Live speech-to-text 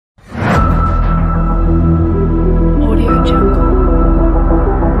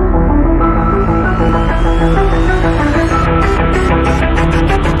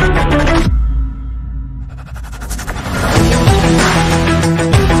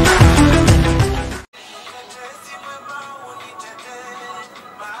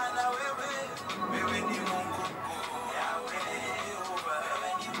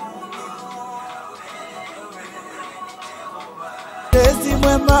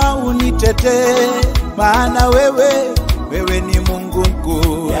mwema unitetee, maana wewe ni Mungu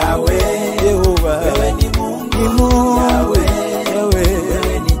mkuu. Yahweh, Yehova, wewe ni Mungu. Yahweh,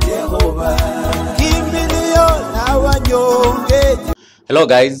 wewe ni Jehova, kimbilio la wanyonge. Hello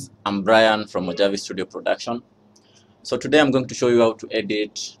guys, I'm Brian from Mojavi Studio Production. So today I'm going to show you how to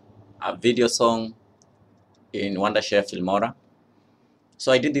edit a video song in Wondershare Filmora.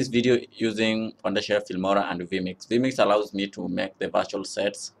 So I did this video using Wondershare Filmora and Vmix. Vmix allows me to make the virtual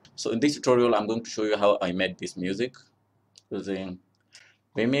sets. So in this tutorial I'm going to show you how I made this music using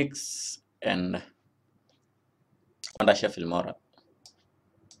Vmix and Wondershare Filmora.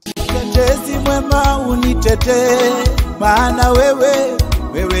 Mtetezi mwema unitetee, maana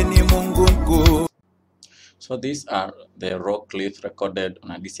wewe ni Mungu mkuu. So these are the raw clips recorded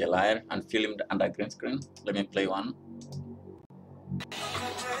on a DSLR and filmed under green screen. Let me play one.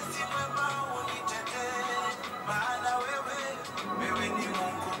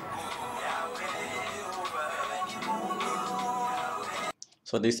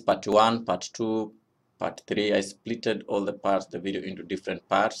 So this is part 1, part 2, part 3. I splitted all the parts, the video, into different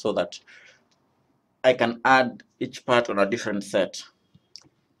parts so that I can add each part on a different set.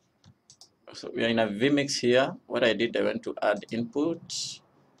 So we are in a Vmix here. What I did, I went to add input.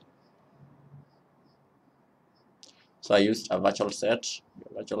 So I used a virtual set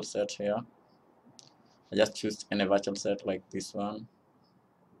here. I just choose any virtual set like this one.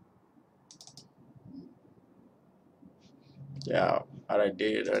 Yeah, what I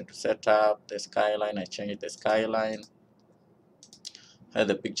did to set up the skyline, I changed the skyline. I have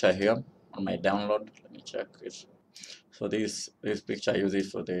the picture here on my download. Let me check it. So this picture I use it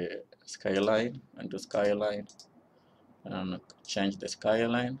for the skyline, and to skyline and change the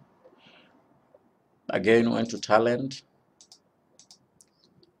skyline. Again, went to talent.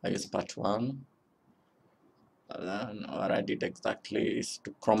 I use part 1. And then what I did exactly is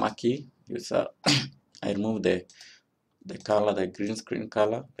to chroma key. Use I remove the color, the green screen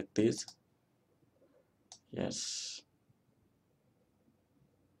color, like this. Yes.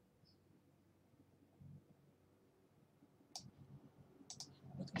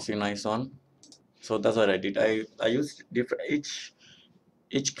 See, nice one. So that's what I did. I used different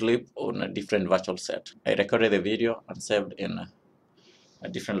each clip on a different virtual set. I recorded the video and saved in a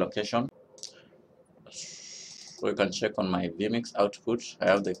different location. So you can check on my Vmix output. I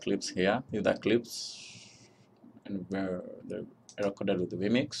have the clips here. These are clips, and they're recorded with the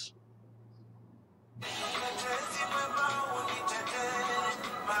Vmix.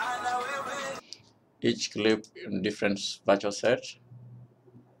 Each clip in different virtual set.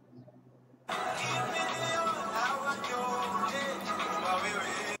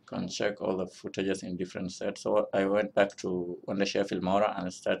 Can check all the footages in different sets. So I went back to Wondershare Filmora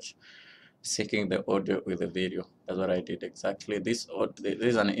and started syncing the audio with the video. That's what I did exactly. This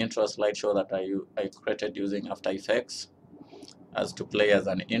is an intro slideshow that I created using After Effects as to play as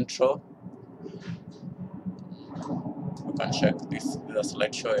an intro. You can check this. The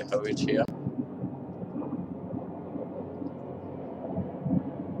slideshow, I have it here.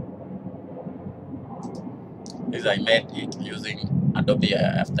 This I made it using Adobe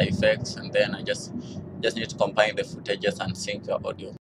After Effects, and then I just need to combine the footages and sync your audio.